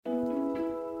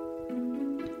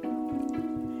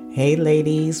Hey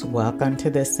ladies, welcome to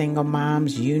the Single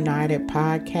Moms United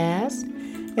podcast.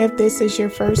 If this is your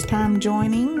first time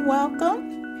joining,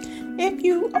 welcome. If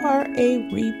you are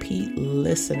a repeat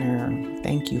listener,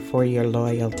 thank you for your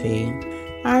loyalty.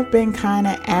 I've been kind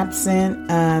of absent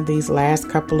these last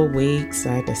couple of weeks.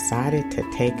 I decided to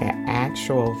take an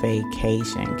actual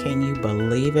vacation. Can you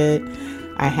believe it?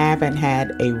 I haven't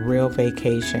had a real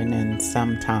vacation in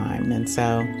some time, and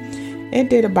so it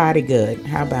did a body good.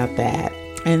 How about that?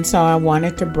 And so I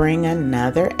wanted to bring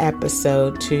another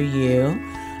episode to you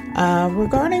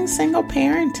regarding single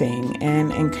parenting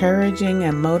and encouraging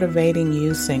and motivating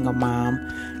you, single mom,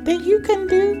 that you can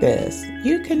do this.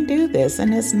 You can do this.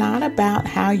 And it's not about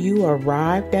how you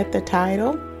arrived at the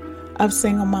title of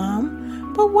single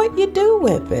mom, but what you do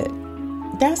with it.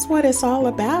 That's what it's all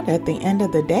about at the end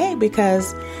of the day,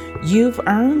 because you've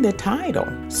earned the title.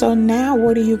 So now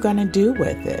what are you going to do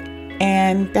with it?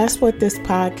 And that's what this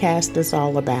podcast is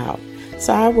all about.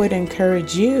 So I would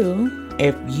encourage you,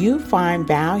 if you find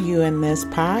value in this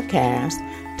podcast,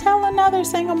 tell another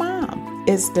single mom.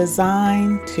 It's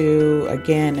designed to,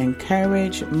 again,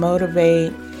 encourage,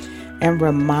 motivate, and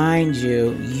remind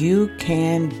you, you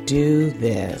can do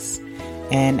this.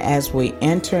 And as we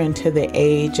enter into the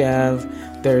age of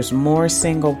there's more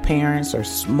single parents or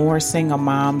more single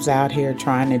moms out here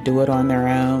trying to do it on their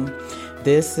own,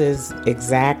 this is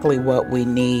exactly what we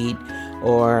need,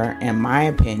 or in my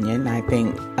opinion, I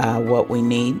think what we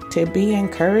need to be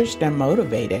encouraged and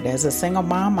motivated. As a single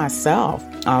mom myself,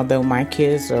 although my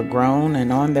kids are grown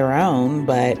and on their own,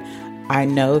 but I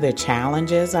know the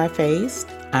challenges I faced.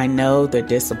 I know the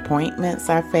disappointments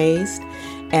I faced.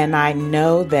 And I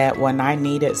know that when I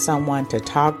needed someone to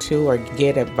talk to or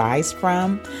get advice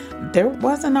from, there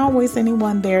wasn't always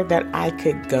anyone there that I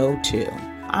could go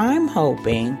to. I'm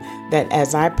hoping that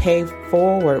as I pay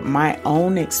forward my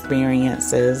own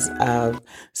experiences of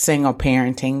single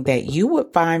parenting, that you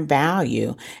would find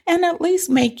value and at least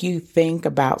make you think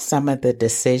about some of the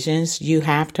decisions you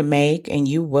have to make, and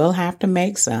you will have to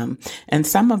make some. And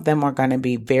some of them are going to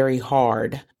be very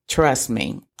hard. Trust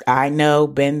me. I know,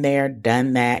 been there,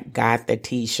 done that, got the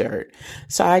t-shirt.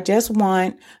 So I just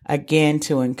want, again,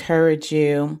 to encourage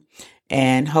you.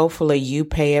 And hopefully you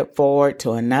pay it forward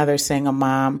to another single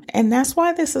mom. And that's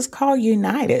why this is called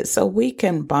United. So we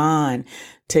can bond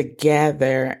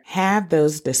together, have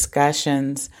those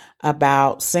discussions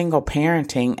about single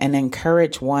parenting and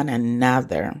encourage one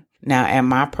another. Now,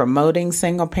 am I promoting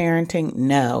single parenting?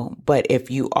 No. But if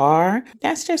you are,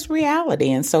 that's just reality.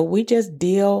 And so we just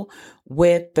deal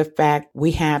with the fact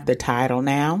we have the title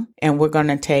now, and we're going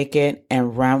to take it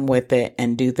and run with it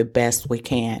and do the best we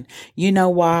can. You know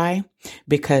why?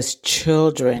 Because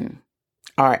children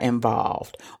are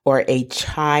involved, or a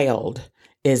child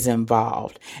is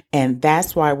involved. And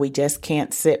that's why we just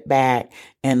can't sit back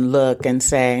and look and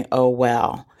say, oh,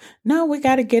 well. No, we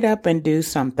got to get up and do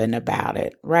something about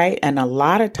it, right? And a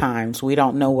lot of times we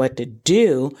don't know what to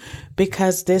do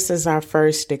because this is our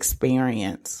first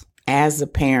experience. As a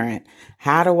parent,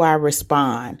 how do I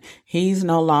respond? He's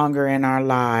no longer in our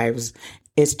lives.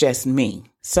 It's just me.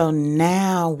 So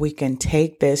now we can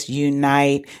take this,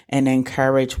 unite, and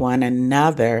encourage one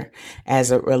another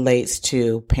as it relates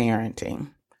to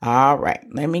parenting. All right,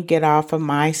 let me get off of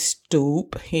my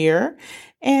stoop here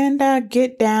and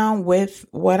get down with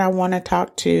what I want to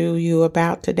talk to you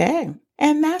about today.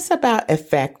 And that's about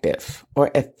effective or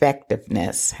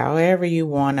effectiveness, however you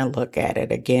want to look at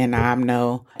it. Again, I'm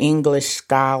no English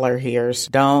scholar here, so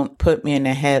don't put me in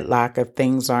a headlock if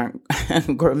things aren't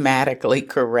grammatically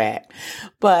correct.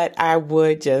 But I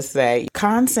would just say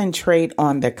concentrate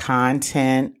on the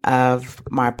content of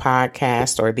my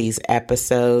podcast or these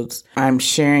episodes. I'm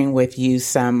sharing with you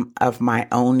some of my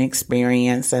own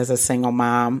experience as a single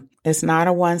mom. It's not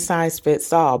a one size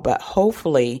fits all, but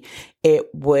hopefully it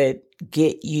would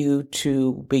get you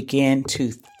to begin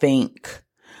to think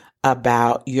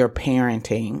about your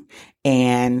parenting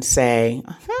and say,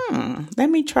 let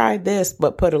me try this,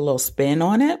 but put a little spin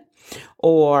on it.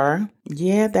 Or,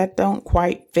 yeah, that don't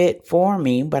quite fit for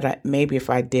me, but maybe if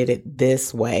I did it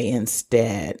this way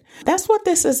instead. That's what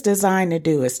this is designed to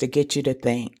do, is to get you to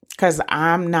think. Because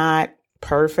I'm not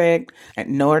perfect,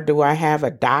 nor do I have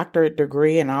a doctorate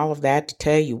degree and all of that to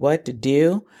tell you what to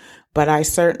do. But I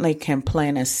certainly can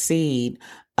plant a seed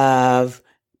of,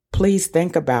 please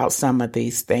think about some of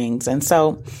these things. And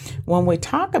so when we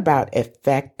talk about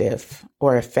effective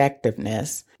or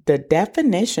effectiveness, the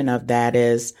definition of that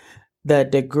is the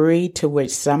degree to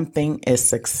which something is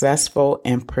successful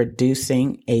in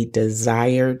producing a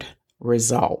desired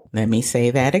result. Let me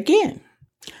say that again.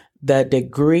 The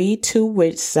degree to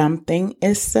which something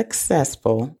is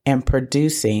successful in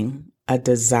producing a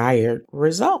desired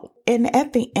result. And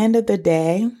at the end of the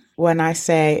day, when I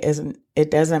say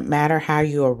it doesn't matter how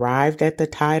you arrived at the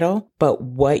title, but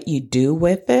what you do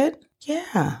with it.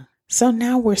 Yeah. So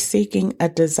now we're seeking a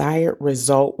desired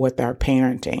result with our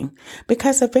parenting,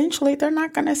 because eventually they're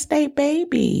not going to stay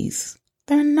babies.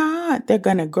 They're not. They're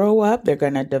going to grow up. They're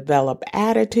going to develop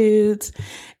attitudes,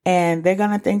 and they're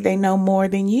going to think they know more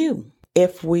than you.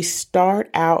 If we start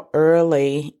out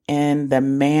early in the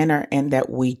manner in that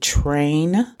we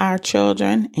train our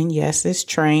children, and yes, it's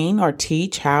train or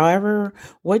teach, however,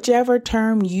 whichever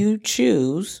term you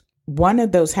choose, one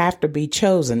of those have to be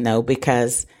chosen though,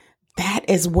 because that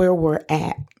is where we're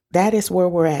at. That is where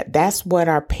we're at. That's what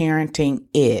our parenting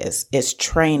is. It's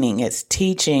training. It's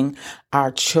teaching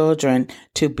our children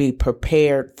to be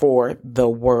prepared for the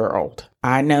world.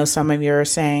 I know some of you are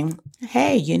saying,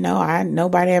 hey,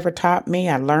 nobody ever taught me.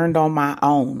 I learned on my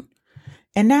own.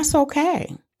 And that's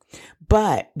okay.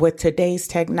 But with today's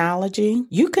technology,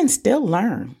 you can still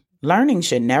learn. Learning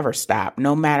should never stop,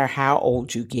 no matter how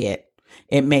old you get.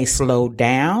 It may slow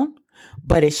down,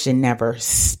 but it should never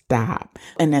stop.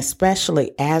 And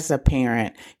especially as a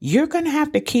parent, you're going to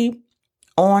have to keep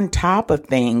on top of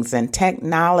things and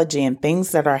technology and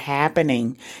things that are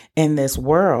happening in this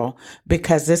world,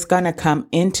 because it's going to come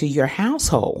into your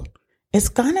household. It's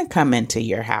going to come into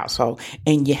your household,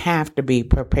 and you have to be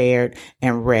prepared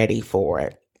and ready for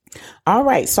it. All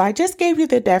right. So I just gave you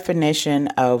the definition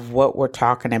of what we're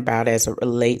talking about as it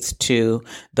relates to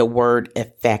the word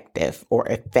effective or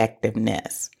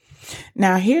effectiveness.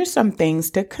 Now, here's some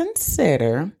things to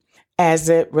consider as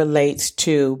it relates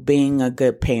to being a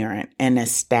good parent and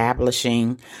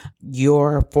establishing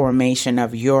your formation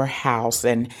of your house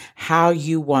and how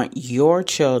you want your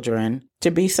children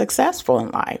to be successful in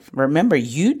life. Remember,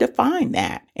 you define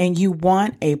that, and you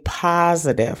want a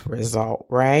positive result,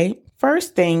 right?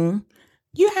 First thing,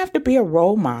 you have to be a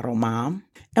role model, Mom.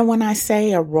 And when I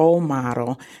say a role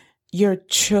model, your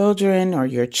children or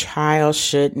your child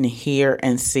shouldn't hear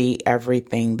and see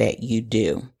everything that you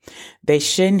do. They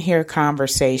shouldn't hear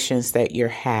conversations that you're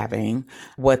having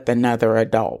with another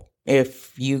adult.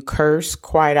 If you curse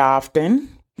quite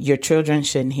often, your children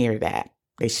shouldn't hear that.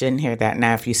 They shouldn't hear that.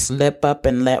 Now, if you slip up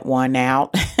and let one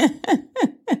out,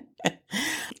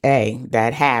 hey,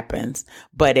 that happens.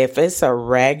 But if it's a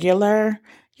regular,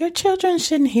 your children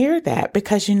shouldn't hear that,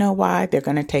 because you know why? They're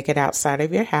going to take it outside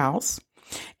of your house,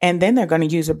 and then they're going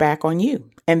to use it back on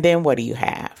you. And then what do you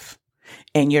have?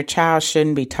 And your child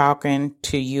shouldn't be talking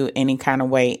to you any kind of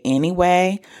way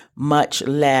anyway, much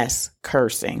less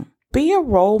cursing. Be a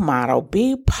role model.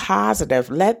 Be positive.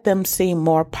 Let them see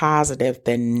more positive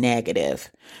than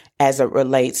negative as it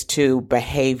relates to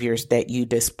behaviors that you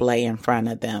display in front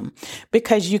of them.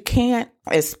 Because you can't,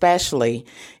 especially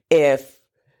if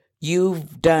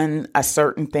you've done a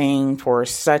certain thing for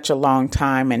such a long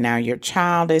time and now your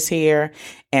child is here,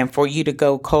 and for you to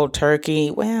go cold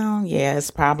turkey, well, yeah,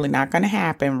 it's probably not going to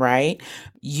happen, right?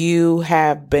 You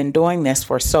have been doing this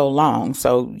for so long.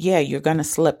 So yeah, you're going to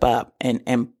slip up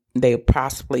and they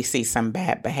possibly see some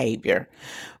bad behavior.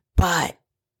 But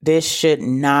this should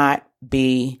not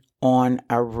be on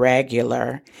a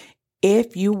regular.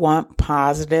 If you want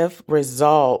positive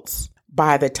results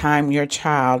by the time your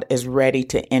child is ready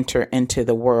to enter into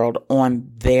the world on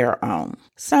their own.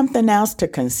 Something else to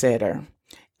consider.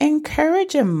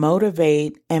 Encourage and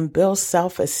motivate and build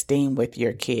self-esteem with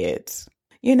your kids.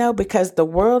 Because the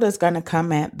world is going to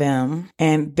come at them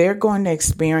and they're going to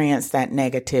experience that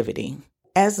negativity.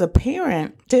 As a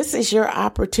parent, this is your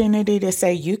opportunity to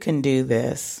say, you can do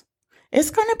this. It's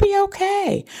going to be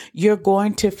okay. You're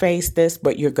going to face this,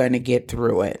 but you're going to get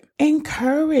through it.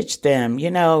 Encourage them,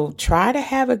 try to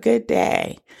have a good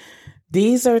day.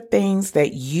 These are things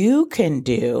that you can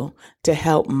do to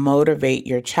help motivate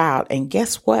your child. And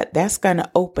guess what? That's going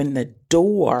to open the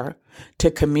door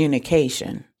to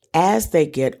communication. As they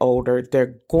get older,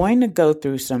 they're going to go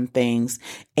through some things,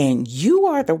 and you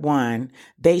are the one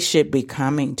they should be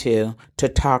coming to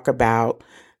talk about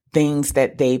things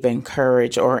that they've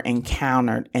encouraged or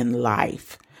encountered in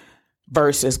life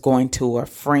versus going to a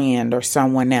friend or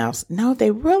someone else. No,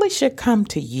 they really should come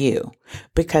to you,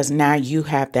 because now you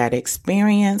have that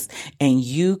experience and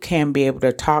you can be able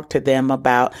to talk to them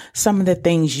about some of the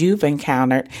things you've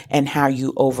encountered and how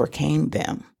you overcame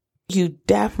them. You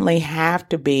definitely have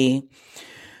to be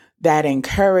that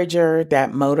encourager,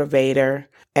 that motivator.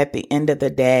 At the end of the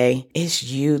day, it's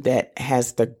you that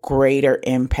has the greater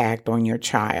impact on your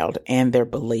child and their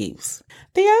beliefs.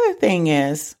 The other thing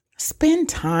is spend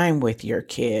time with your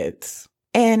kids.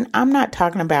 And I'm not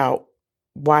talking about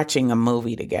watching a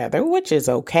movie together, which is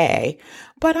okay,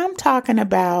 but I'm talking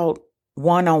about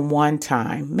one-on-one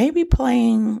time, maybe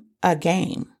playing a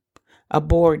game, a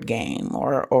board game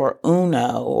or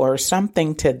Uno or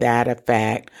something to that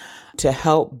effect to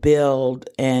help build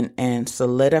and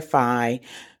solidify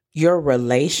your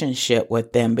relationship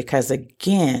with them. Because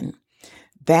again,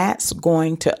 that's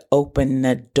going to open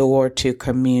the door to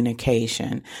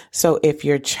communication. So if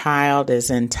your child is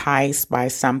enticed by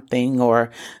something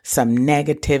or some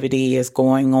negativity is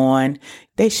going on,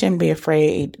 they shouldn't be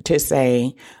afraid to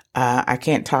say, I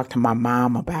can't talk to my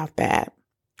mom about that.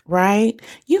 Right?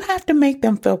 You have to make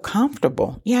them feel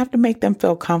comfortable. You have to make them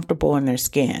feel comfortable in their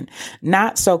skin.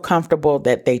 Not so comfortable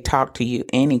that they talk to you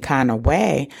any kind of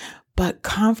way, but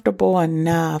comfortable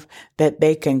enough that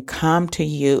they can come to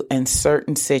you in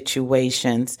certain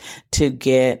situations to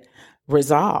get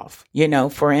resolve.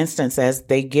 For instance, as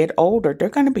they get older, they're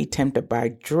going to be tempted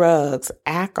by drugs,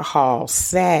 alcohol,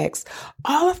 sex.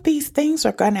 All of these things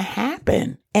are going to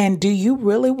happen. And do you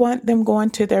really want them going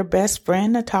to their best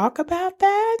friend to talk about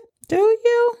that? Do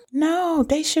you? No,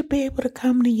 they should be able to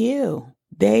come to you.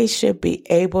 They should be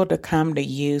able to come to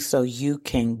you so you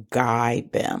can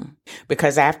guide them.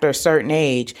 Because after a certain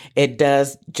age, it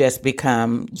does just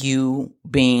become you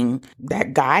being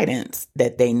that guidance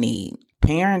that they need.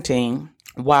 Parenting,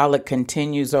 while it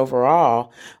continues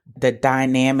overall, the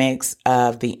dynamics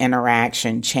of the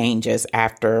interaction changes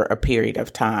after a period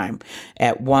of time.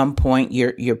 At one point,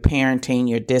 you're parenting,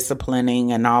 you're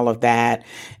disciplining and all of that.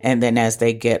 And then as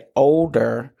they get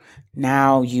older,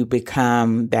 now you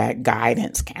become that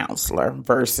guidance counselor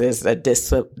versus a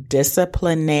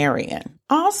disciplinarian.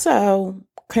 Also,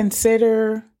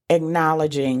 consider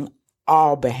acknowledging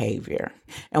all behavior.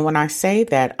 And when I say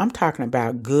that, I'm talking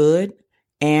about good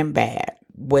and bad.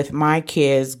 With my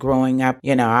kids growing up,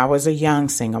 I was a young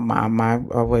single mom. I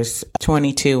was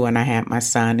 22 when I had my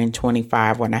son and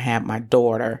 25 when I had my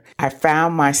daughter. I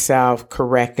found myself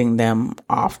correcting them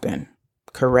often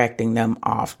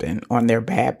on their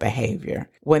bad behavior.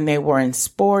 When they were in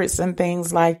sports and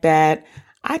things like that,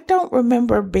 I don't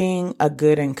remember being a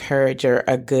good encourager,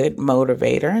 a good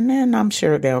motivator. And then I'm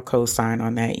sure they'll co-sign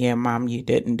on that. Yeah, Mom, you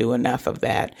didn't do enough of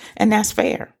that. And that's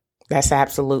fair. That's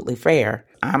absolutely fair.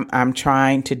 I'm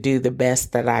trying to do the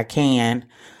best that I can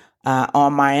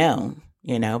on my own,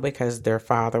 because their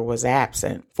father was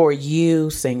absent. For you,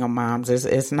 single moms,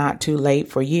 it's not too late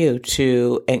for you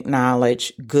to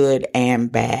acknowledge good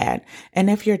and bad. And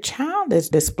if your child is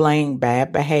displaying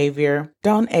bad behavior,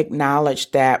 don't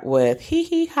acknowledge that with hee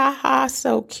hee ha ha,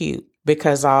 so cute,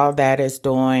 because all that is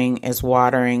doing is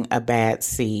watering a bad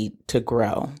seed to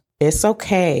grow. It's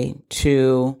okay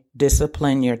to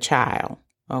discipline your child,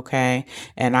 okay?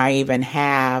 And I even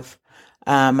have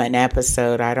an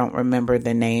episode, I don't remember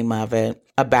the name of it,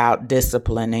 about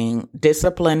discipline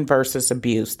versus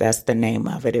abuse. That's the name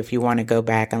of it, if you want to go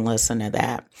back and listen to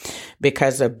that.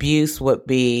 Because abuse would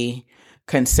be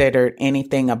considered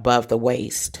anything above the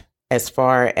waist as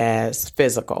far as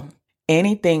physical.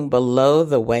 Anything below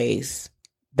the waist,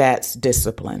 that's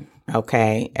discipline.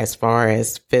 Okay, as far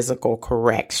as physical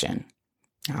correction.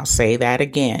 I'll say that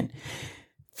again.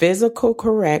 Physical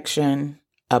correction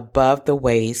above the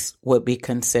waist would be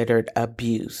considered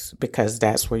abuse because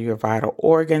that's where your vital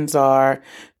organs are.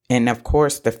 And of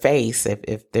course, the face,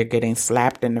 if they're getting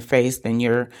slapped in the face, then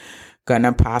you're going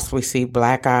to possibly see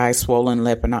black eyes, swollen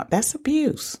lip, and all. That's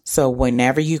abuse. So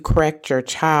whenever you correct your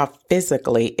child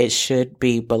physically, it should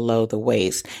be below the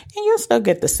waist. And you'll still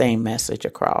get the same message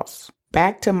across.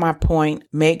 Back to my point,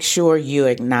 make sure you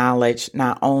acknowledge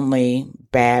not only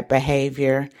bad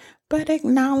behavior, but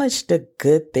acknowledge the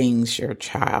good things your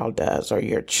child does or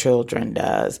your children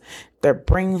does. They're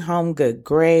bringing home good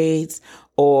grades,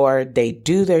 or they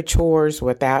do their chores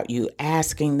without you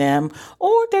asking them,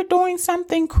 or they're doing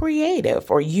something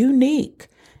creative or unique.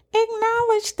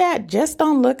 Acknowledge that. Just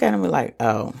don't look at them like,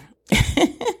 oh.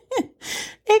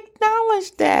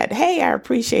 Acknowledge that. Hey, I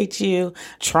appreciate you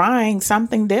trying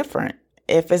something different.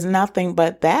 If it's nothing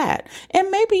but that.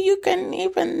 And maybe you can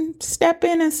even step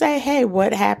in and say, hey,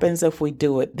 what happens if we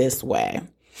do it this way?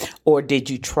 Or did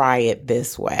you try it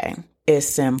this way?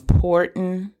 It's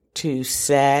important to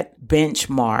set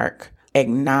benchmark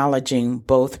acknowledging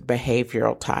both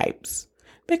behavioral types.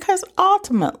 Because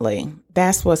ultimately,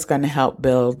 that's what's going to help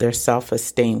build their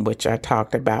self-esteem, which I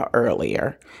talked about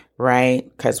earlier, right?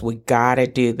 Because we got to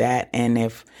do that.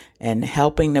 And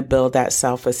helping to build that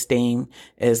self-esteem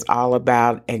is all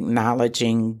about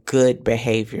acknowledging good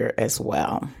behavior as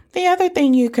well. The other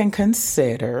thing you can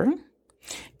consider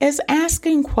is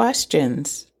asking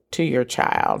questions to your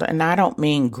child. And I don't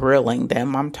mean grilling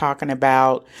them. I'm talking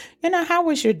about, how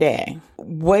was your day?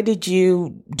 What did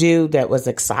you do that was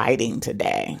exciting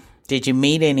today? Did you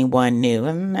meet anyone new?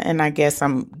 And I guess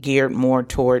I'm geared more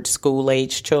towards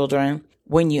school-age children.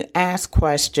 When you ask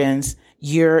questions,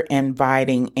 you're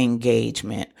inviting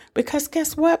engagement. Because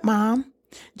guess what, Mom?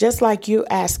 Just like you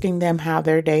asking them how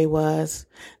their day was,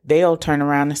 they'll turn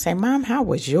around and say, Mom, how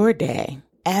was your day?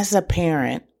 As a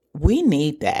parent, we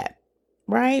need that,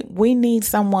 right? We need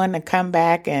someone to come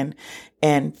back and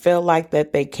feel like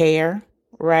that they care.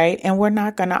 Right? And we're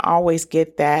not going to always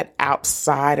get that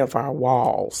outside of our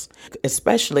walls,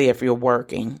 especially if you're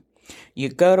working. You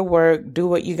go to work, do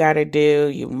what you got to do.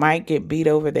 You might get beat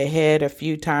over the head a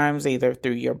few times, either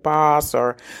through your boss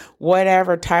or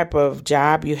whatever type of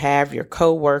job you have, your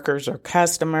coworkers or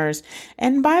customers.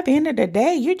 And by the end of the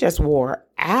day, you just wore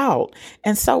out.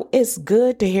 And so it's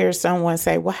good to hear someone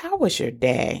say, well, how was your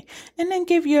day? And then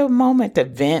give you a moment to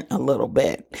vent a little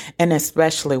bit. And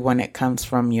especially when it comes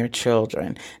from your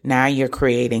children. Now you're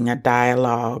creating a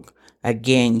dialogue.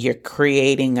 Again, you're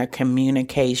creating a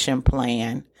communication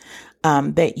plan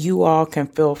that you all can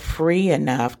feel free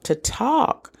enough to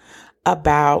talk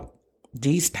about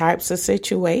these types of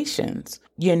situations.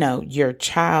 You know, your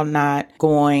child not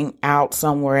going out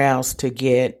somewhere else to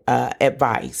get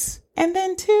advice. And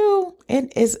then two,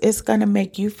 it's going to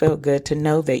make you feel good to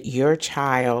know that your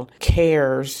child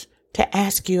cares to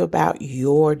ask you about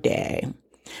your day.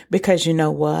 Because you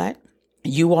know what?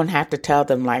 You won't have to tell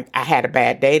them like, I had a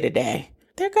bad day today.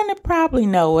 They're going to probably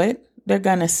know it. They're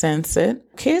going to sense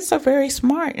it. Kids are very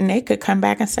smart and they could come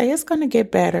back and say, it's going to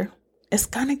get better. It's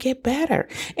going to get better.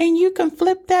 And you can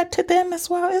flip that to them as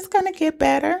well. It's going to get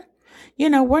better. You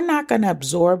know, we're not going to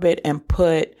absorb it and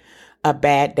put a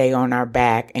bad day on our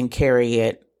back and carry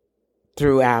it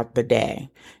throughout the day.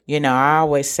 You know, I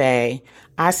always say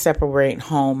I separate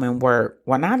home and work.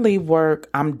 When I leave work,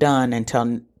 I'm done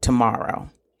until tomorrow.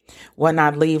 When I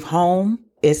leave home,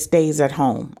 it stays at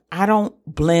home. I don't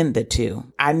blend the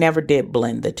two. I never did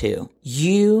blend the two.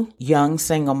 You, young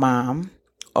single mom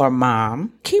or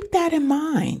mom, keep that in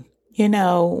mind. You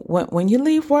know, when you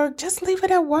leave work, just leave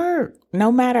it at work.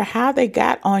 No matter how they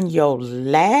got on your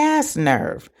last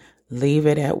nerve, leave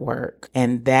it at work.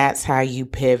 And that's how you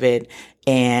pivot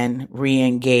and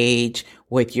re-engage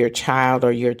with your child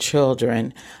or your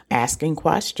children, asking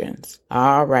questions.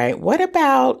 All right. What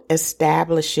about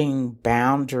establishing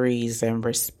boundaries and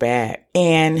respect?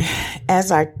 And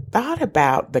as I thought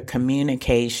about the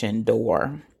communication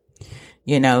door,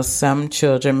 you know, some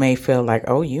children may feel like,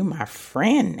 oh, you my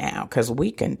friend now because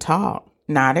we can talk.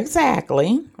 Not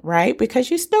exactly, right?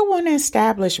 Because you still want to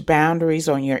establish boundaries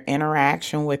on your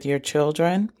interaction with your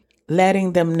children,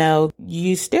 letting them know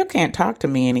you still can't talk to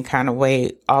me any kind of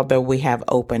way, although we have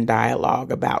open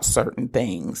dialogue about certain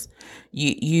things.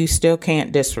 You still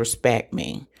can't disrespect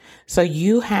me. So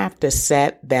you have to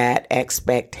set that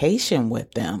expectation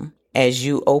with them as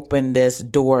you open this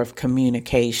door of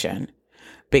communication.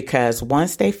 Because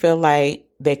once they feel like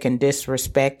they can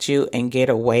disrespect you and get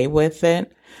away with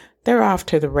it, they're off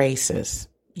to the races.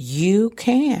 You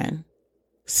can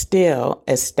still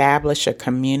establish a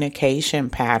communication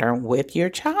pattern with your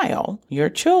child, your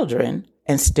children,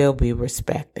 and still be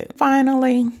respected.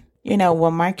 Finally, you know,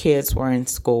 when my kids were in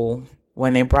school,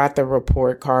 when they brought the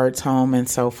report cards home and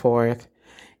so forth,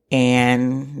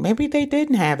 and maybe they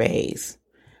didn't have A's,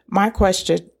 my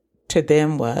question to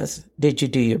them was, did you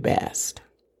do your best?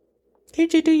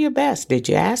 Did you do your best? Did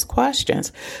you ask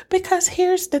questions? Because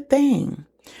here's the thing.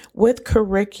 With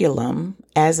curriculum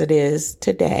as it is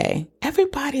today,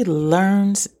 everybody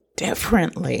learns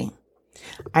differently.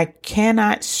 I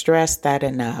cannot stress that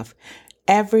enough.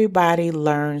 Everybody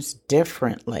learns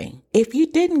differently. If you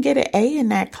didn't get an A in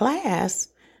that class,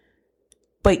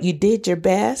 but you did your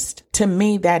best, to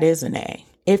me, that is an A.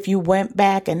 If you went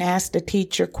back and asked the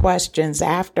teacher questions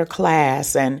after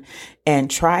class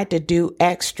and tried to do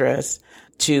extras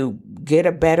to get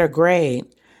a better grade,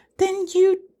 then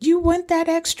you went that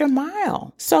extra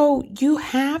mile. So you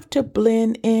have to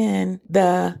blend in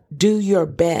the do your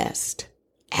best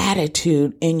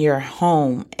attitude in your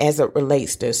home as it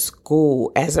relates to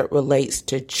school, as it relates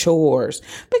to chores,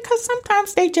 because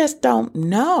sometimes they just don't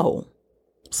know.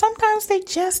 Sometimes they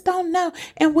just don't know.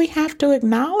 And we have to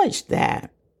acknowledge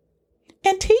that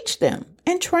and teach them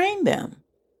and train them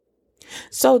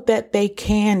so that they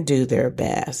can do their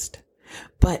best.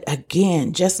 But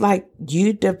again, just like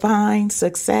you define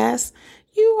success,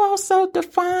 you also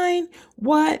define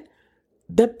what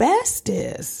the best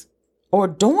is or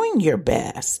doing your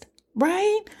best,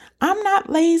 right? I'm not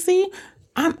lazy.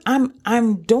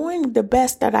 I'm doing the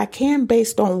best that I can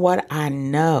based on what I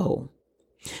know.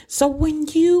 So when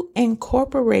you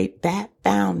incorporate that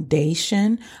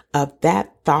foundation of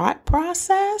that thought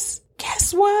process,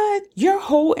 guess what? Your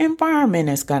whole environment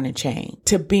is going to change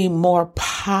to be more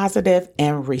positive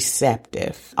and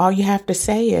receptive. All you have to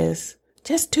say is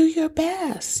just do your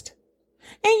best.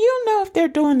 And you'll know if they're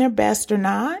doing their best or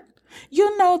not.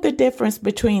 You'll know the difference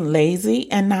between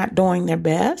lazy and not doing their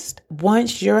best.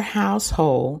 Once your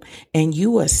household and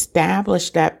you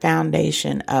establish that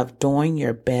foundation of doing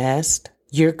your best,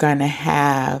 you're going to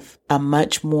have a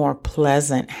much more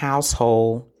pleasant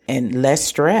household and less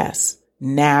stress.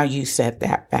 Now you set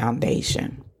that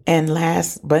foundation. And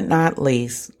last but not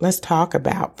least, let's talk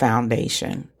about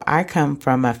foundation. I come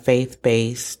from a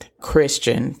faith-based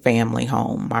Christian family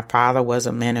home. My father was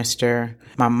a minister.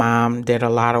 My mom did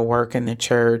a lot of work in the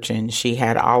church, and she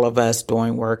had all of us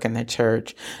doing work in the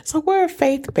church. So we're a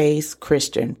faith-based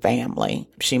Christian family.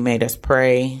 She made us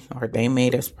pray, or they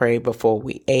made us pray before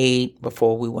we ate,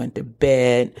 before we went to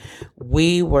bed.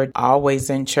 We were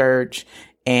always in church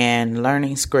and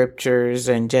learning scriptures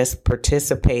and just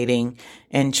participating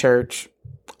in church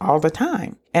all the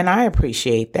time. And I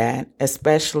appreciate that,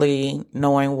 especially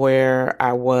knowing where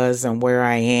I was and where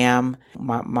I am.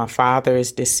 My father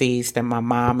is deceased and my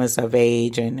mom is of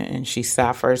age and she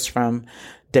suffers from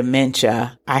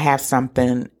dementia. I have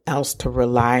something else to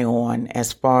rely on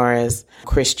as far as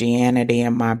Christianity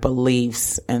and my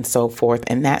beliefs and so forth.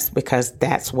 And that's because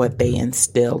that's what they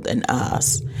instilled in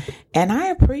us. And I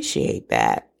appreciate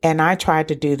that. And I try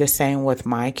to do the same with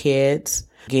my kids,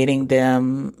 getting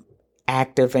them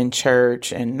active in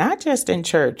church, and not just in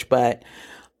church, but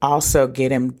also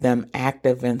getting them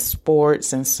active in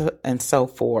sports and so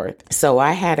forth. So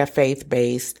I had a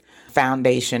faith-based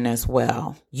foundation as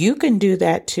well. You can do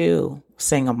that too,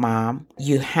 single mom.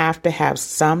 You have to have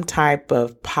some type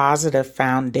of positive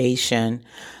foundation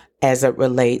as it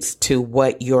relates to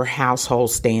what your household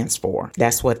stands for.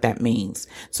 That's what that means.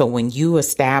 So when you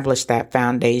establish that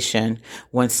foundation,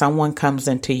 when someone comes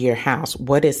into your house,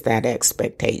 what is that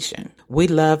expectation? We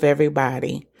love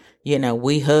everybody.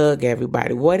 We hug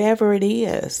everybody, whatever it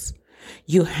is.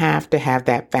 You have to have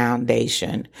that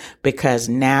foundation because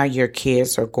now your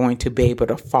kids are going to be able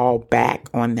to fall back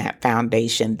on that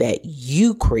foundation that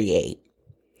you create.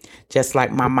 Just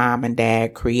like my mom and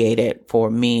dad created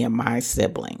for me and my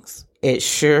siblings. It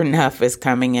sure enough is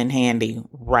coming in handy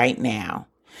right now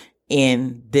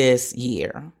in this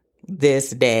year, this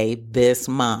day, this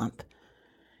month.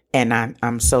 And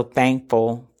I'm so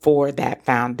thankful for that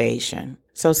foundation.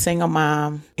 So single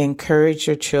mom, encourage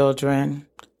your children,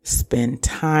 spend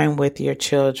time with your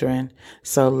children.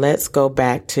 So let's go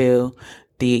back to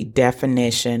the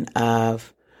definition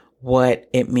of what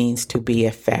it means to be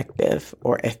effective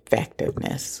or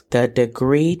effectiveness. The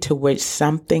degree to which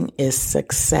something is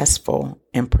successful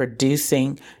in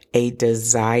producing a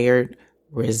desired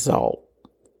result.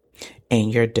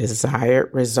 And your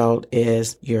desired result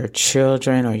is your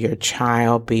children or your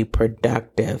child be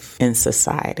productive in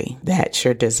society. That's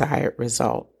your desired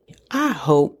result. I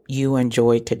hope you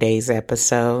enjoyed today's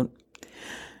episode.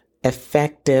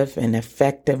 Effective and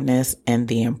effectiveness and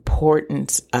the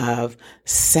importance of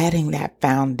setting that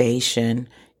foundation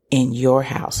in your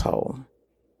household.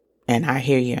 And I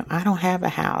hear you. I don't have a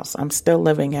house. I'm still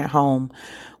living at home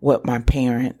with my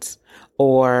parents,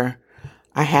 or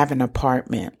I have an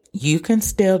apartment. You can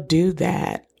still do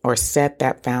that or set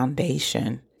that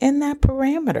foundation in that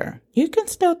parameter. You can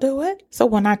still do it. So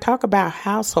when I talk about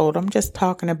household, I'm just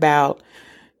talking about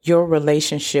your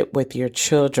relationship with your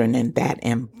children and that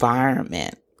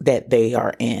environment that they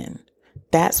are in.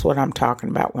 That's what I'm talking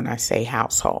about when I say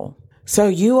household. So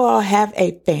you all have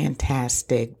a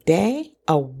fantastic day,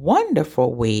 a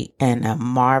wonderful week, and a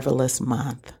marvelous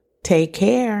month. Take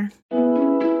care.